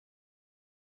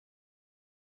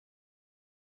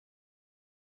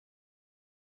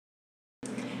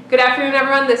Good afternoon,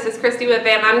 everyone. This is Christy with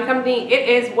Ahn Company. It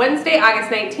is Wednesday, August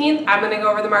 19th. I'm going to go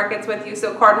over the markets with you.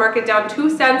 So corn market down 2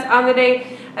 cents on the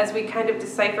day as we kind of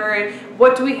decipher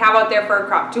what do we have out there for a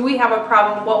crop. Do we have a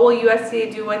problem? What will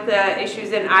USDA do with the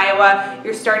issues in Iowa?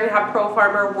 You're starting to have Pro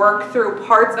Farmer work through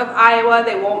parts of Iowa.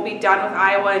 They won't be done with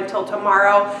Iowa until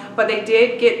tomorrow, but they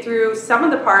did get through some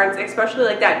of the parts, especially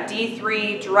like that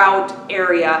D3 drought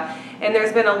area. And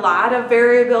there's been a lot of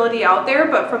variability out there,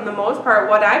 but from the most part,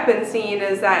 what I've been seeing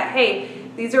is that, hey,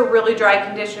 these are really dry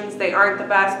conditions. They aren't the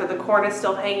best, but the corn is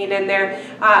still hanging in there,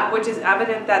 which is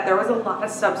evident that there was a lot of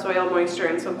subsoil moisture.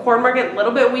 And so corn market a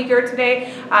little bit weaker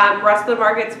today. Rest of the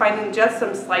market's finding just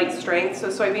some slight strength. So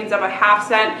soybeans up a ½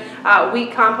 cent.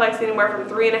 Wheat complex anywhere from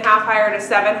 3.5 higher to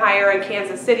 7 higher in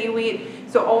Kansas City wheat.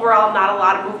 So overall, not a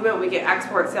lot of movement. We get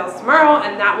export sales tomorrow,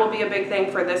 and that will be a big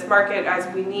thing for this market as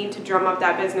we need to drum up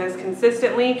that business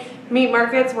consistently. Meat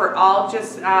markets were all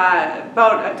just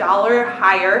about $1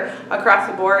 higher across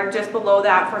the board, just below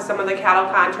that for some of the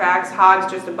cattle contracts, hogs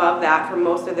just above that for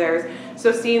most of theirs.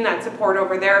 So seeing that support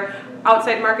over there.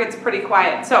 Outside market's pretty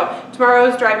quiet. So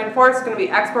tomorrow's driving force is going to be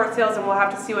export sales, and we'll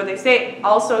have to see what they say.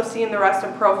 Also seeing the rest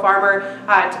of Pro Farmer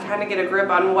to kind of get a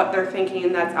grip on what they're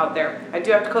thinking that's out there. I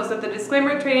do have to close with the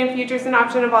disclaimer: trading futures and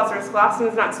option involves risk loss and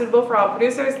is not suitable for all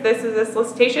producers. This is a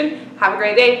solicitation. Have a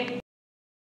great day.